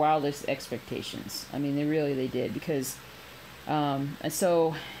our wildest expectations. I mean, they did, because and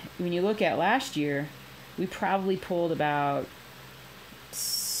so when you look at last year, we probably pulled about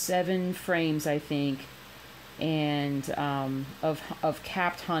 7 frames, I think, and of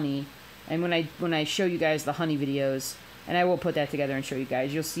capped honey. And when I show you guys the honey videos, and I will put that together and show you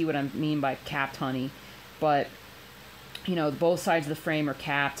guys, you'll see what I mean by capped honey. But you know, both sides of the frame are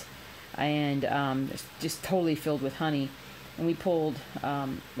capped, and just totally filled with honey. And we pulled,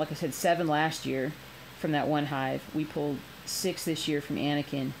 like I said, 7 last year from that one hive. We pulled 6 this year from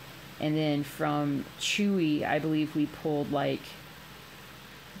Anakin, and then from Chewie, I believe we pulled like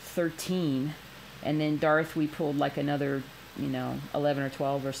 13, and then Darth we pulled like another, 11 or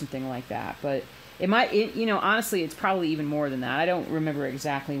 12 or something like that. But honestly, it's probably even more than that. I don't remember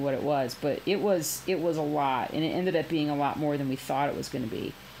exactly what it was, but it was a lot, and it ended up being a lot more than we thought it was going to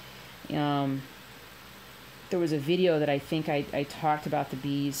be. There was a video that I think I talked about the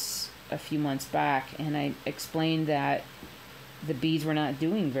bees a few months back, and I explained that the bees were not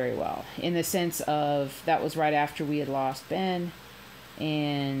doing very well, in the sense of that was right after we had lost Ben,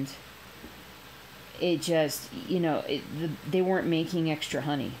 and it just, they weren't making extra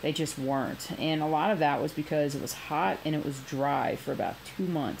honey. They just weren't. And a lot of that was because it was hot and it was dry for about 2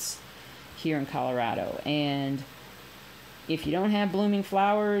 months here in Colorado. And if you don't have blooming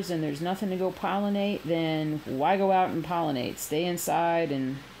flowers and there's nothing to go pollinate, then why go out and pollinate? Stay inside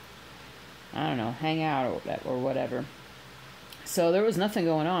and, I don't know, hang out or whatever. So there was nothing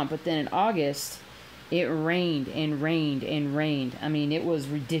going on. But then in August, it rained and rained and rained. I mean, it was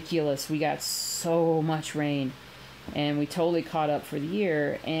ridiculous. We got so much rain, and we totally caught up for the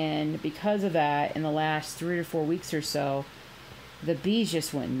year. And because of that, in the last 3 or 4 weeks or so, the bees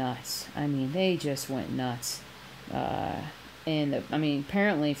just went nuts. I mean, they just went nuts.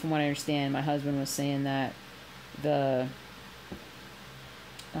 Apparently, from what I understand, my husband was saying that the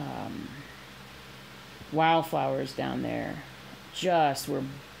wildflowers down there just were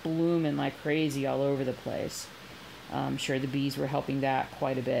blooming like crazy all over the place. I'm sure the bees were helping that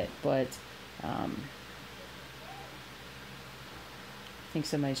quite a bit, but I think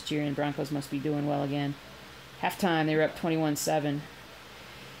somebody's cheering. Broncos must be doing well again. Halftime, they were up 21-7,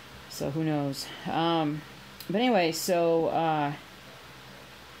 so who knows. But anyway, so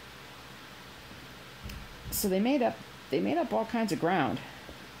they made up all kinds of ground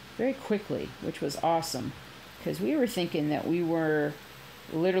very quickly, which was awesome, because we were thinking that we were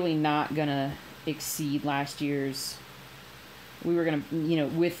literally not gonna exceed last year's. We were gonna,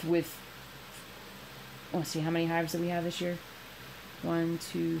 with let's see, how many hives do we have this year? 1,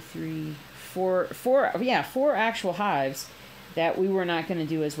 2, 3, 4. Yeah, 4 actual hives that we were not gonna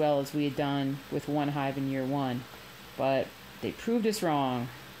do as well as we had done with one hive in year 1. But they proved us wrong.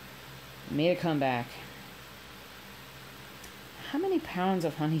 Made a comeback. How many pounds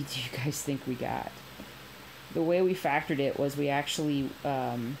of honey do you guys think we got? The way we factored it was we actually,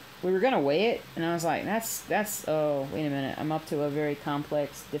 we were going to weigh it, and I was like, oh, wait a minute, I'm up to a very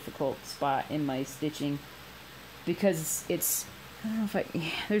complex, difficult spot in my stitching, because it's I don't know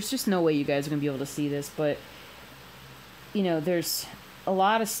if there's just no way you guys are going to be able to see this, but, there's a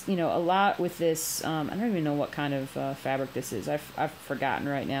lot with this, I don't even know what kind of fabric this is, I've forgotten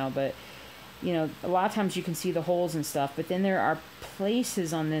right now, but, a lot of times you can see the holes and stuff, but then there are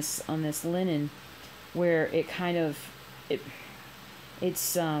places on this linen where it kind of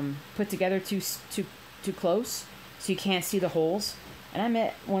it's put together too close, so you can't see the holes. And I'm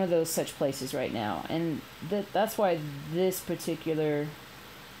at one of those such places right now, and that's why this particular,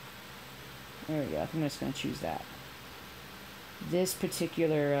 there we go, I'm just going to choose that. This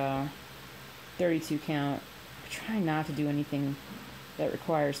particular 32 count, I try not to do anything that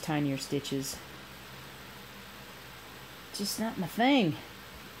requires tinier stitches. Just not my thing.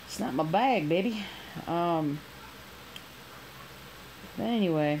 It's not my bag, baby. But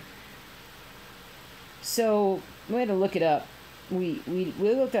anyway, so we had to look it up. We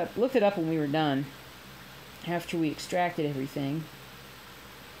looked it up when we were done, after we extracted everything.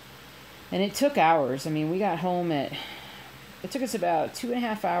 And it took hours. I mean, we got home at, it took us about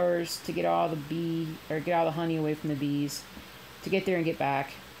 2.5 hours to get all the honey away from the bees, to get there and get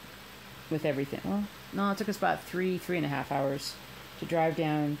back with everything. Well, no, it took us about 3.5 hours to drive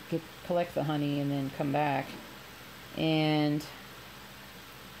down, collect the honey, and then come back. And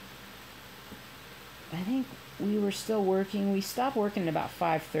I think we were still working. We stopped working at about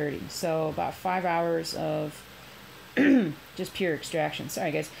 5:30, so about 5 hours of just pure extraction.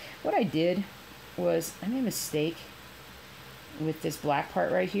 Sorry, guys. What I did was I made a mistake with this black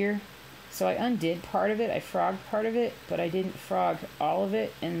part right here. So I undid part of it. I frogged part of it, but I didn't frog all of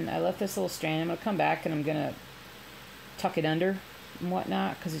it, and I left this little strand. I'm going to come back and I'm going to tuck it under and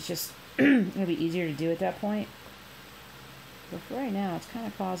whatnot, because it's just going to be easier to do at that point. But for right now, it's kind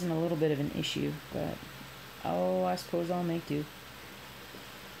of causing a little bit of an issue, but oh, I suppose I'll make do.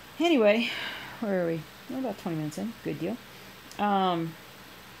 Anyway, where are we? We're about 20 minutes in. Good deal. There's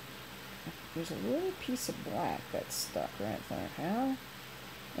a little piece of black that's stuck right there. How?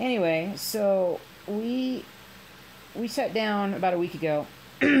 Anyway, so we sat down about a week ago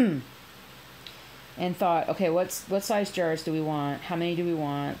and thought, okay, what size jars do we want? How many do we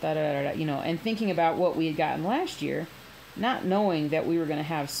want? You know, and thinking about what we had gotten last year, not knowing that we were going to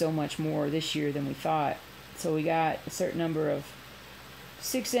have so much more this year than we thought. So we got a certain number of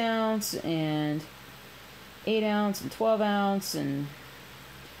 6 ounce and 8 ounce and 12 ounce, and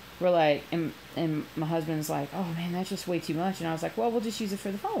we're like, and my husband's like, oh man, that's just way too much. And I was like, well, we'll just use it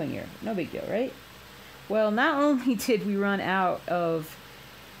for the following year. No big deal, right? Well, not only did we run out of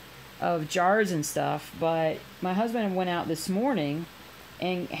jars and stuff, but my husband went out this morning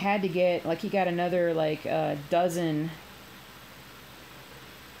and had to get, like, he got another, like, a dozen,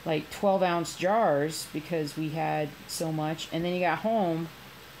 like, 12-ounce jars because we had so much. And then he got home,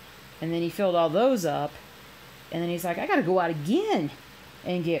 and then he filled all those up. And then he's like, I got to go out again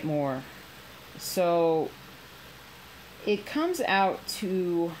and get more. So it comes out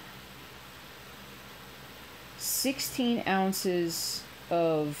to 16 ounces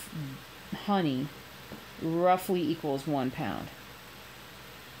of honey roughly equals 1 pound.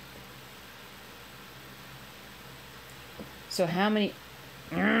 So how many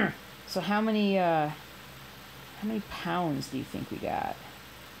pounds do you think we got?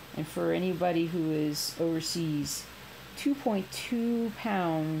 And for anybody who is overseas, 2.2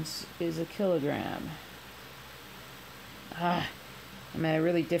 pounds is a kilogram. I'm at a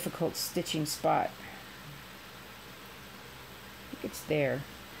really difficult stitching spot. I think it's there.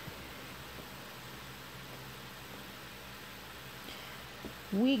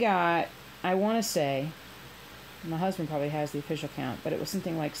 We got, I want to say, my husband probably has the official count, but it was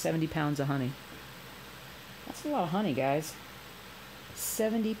something like 70 pounds of honey. That's a lot of honey, guys.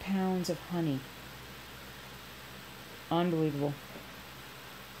 70 pounds of honey. Unbelievable.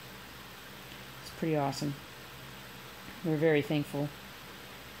 It's pretty awesome. We're very thankful.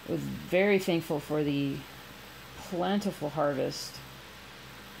 I was very thankful for the plentiful harvest.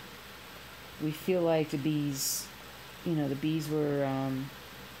 We feel like the bees, you know, the bees were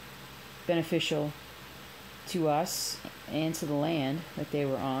beneficial to us and to the land that they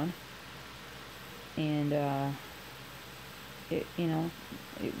were on. And it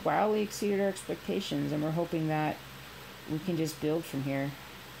wildly exceeded our expectations, and we're hoping that we can just build from here.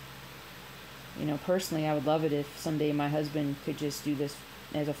 You know, personally, I would love it if someday my husband could just do this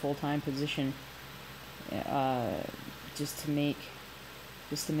as a full-time position, just to make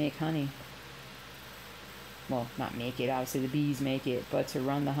honey. Well, not make it, obviously the bees make it, but to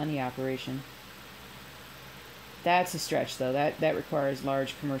run the honey operation. That's a stretch, though. That requires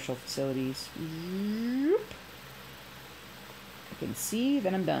large commercial facilities. I can see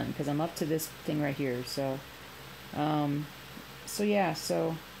that I'm done because I'm up to this thing right here. So yeah,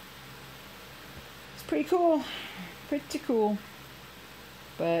 so it's pretty cool,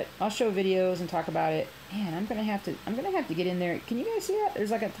 But I'll show videos and talk about it. Man, I'm gonna have to get in there. Can you guys see that?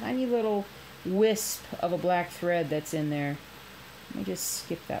 There's like a tiny little wisp of a black thread that's in there. Let me just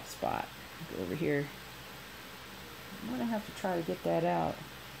skip that spot. Go over here. I'm gonna have to try to get that out.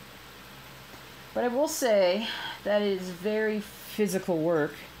 But I will say that it is very physical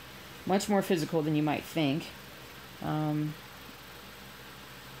work, much more physical than you might think.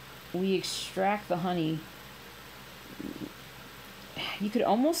 We extract the honey, you could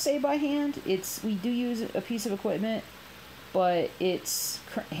almost say by hand. We do use a piece of equipment, but it's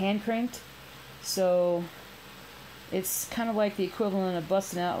hand cranked, so It's kind of like the equivalent of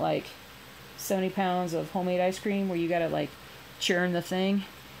busting out like 70 pounds of homemade ice cream, where you gotta like churn the thing,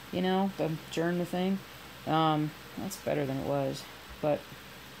 you know, churn the thing. That's better than it was. But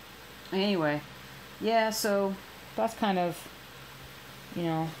anyway, yeah, so that's kind of, you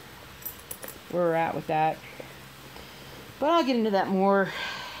know, where we're at with that. But I'll get into that more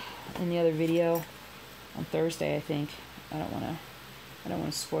in the other video on Thursday, I think. I don't want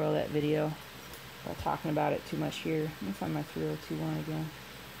to spoil that video by talking about it too much here. Let me find my 3021 again.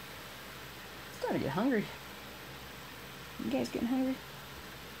 Starting to get hungry. You guys getting hungry?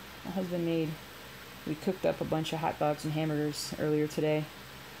 My husband we cooked up a bunch of hot dogs and hamburgers earlier today.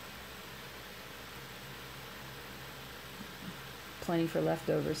 Plenty for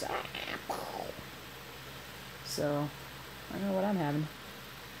leftovers. So, I don't know what I'm having.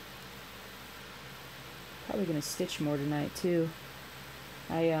 Probably gonna stitch more tonight too.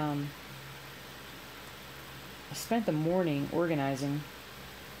 I spent the morning organizing,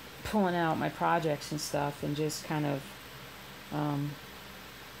 pulling out my projects and stuff, and just kind of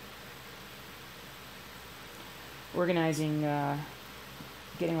organizing,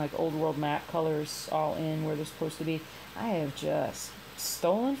 getting like old world map colors all in where they're supposed to be. I have just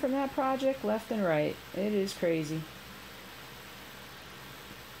stolen from that project left and right. It is crazy.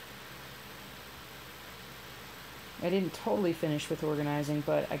 I didn't totally finish with organizing,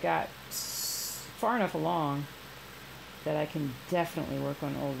 but I got far enough along that I can definitely work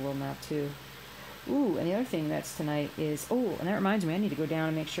on Old World Map 2. Ooh, and the other thing that's tonight is... Oh, and that reminds me, I need to go down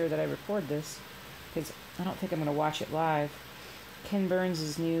and make sure that I record this, because I don't think I'm going to watch it live. Ken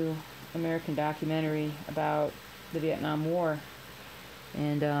Burns' new American documentary about the Vietnam War.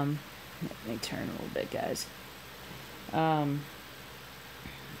 And, let me turn a little bit, guys. I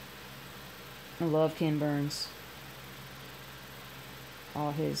love Ken Burns.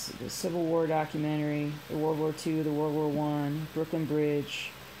 All the Civil War documentary, the World War II, the World War I, Brooklyn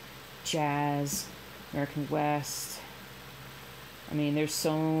Bridge, jazz, American West. I mean, there's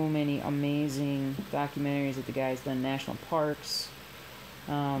so many amazing documentaries that the guy's done. National parks.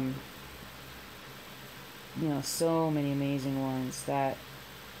 You know, so many amazing ones that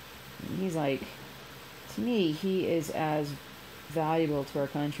he's like, to me, he is as valuable to our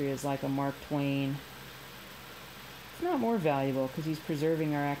country as like a Mark Twain. If not more valuable, because he's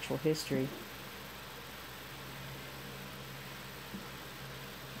preserving our actual history.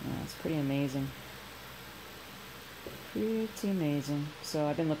 It's pretty amazing. Pretty amazing. So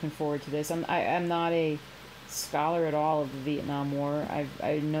I've been looking forward to this. I'm not a scholar at all of the Vietnam War.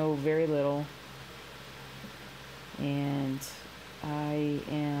 I know very little, and I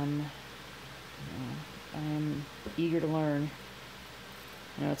am eager to learn.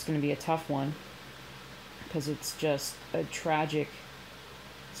 I know it's going to be a tough one, because it's just a tragic.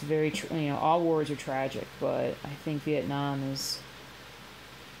 It's very, you know, all wars are tragic, but I think Vietnam is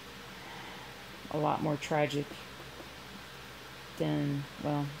a lot more tragic than,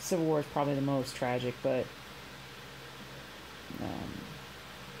 well, Civil War is probably the most tragic, but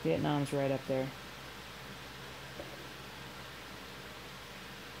Vietnam's right up there.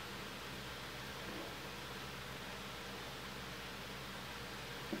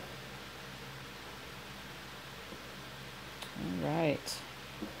 Alright.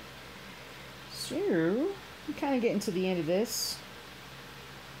 So, I'm kind of getting to the end of this.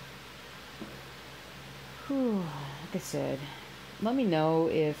 Whew, like I said, let me know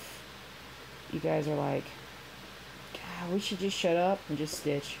if you guys are like, God, we should just shut up and just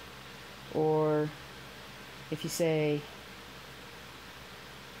stitch. Or if you say,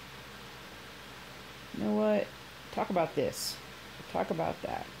 you know what, talk about this, talk about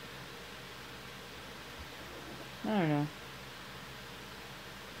that. I don't know.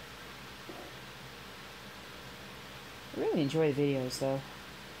 I really enjoy the videos though.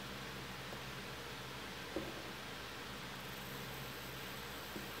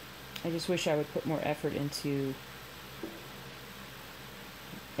 I just wish I would put more effort into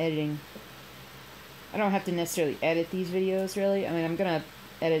editing. I don't have to necessarily edit these videos, really. I mean, I'm gonna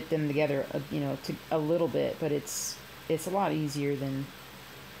edit them together, you know, to a little bit, but it's a lot easier than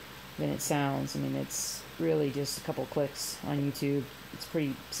it sounds. I mean, it's really just a couple clicks on YouTube. It's a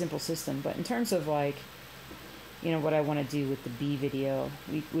pretty simple system. But in terms of like, you know, what I want to do with the bee video,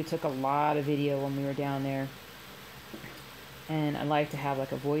 we took a lot of video when we were down there. And I like to have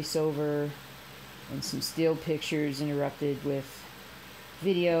like a voiceover and some still pictures interrupted with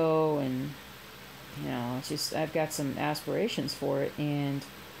video, and you know, it's just, I've got some aspirations for it, and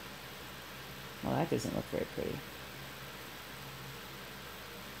well, that doesn't look very pretty.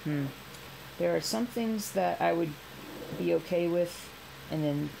 There are some things that I would be okay with, and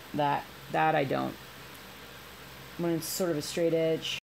then that I don't. when it's sort of a straight edge.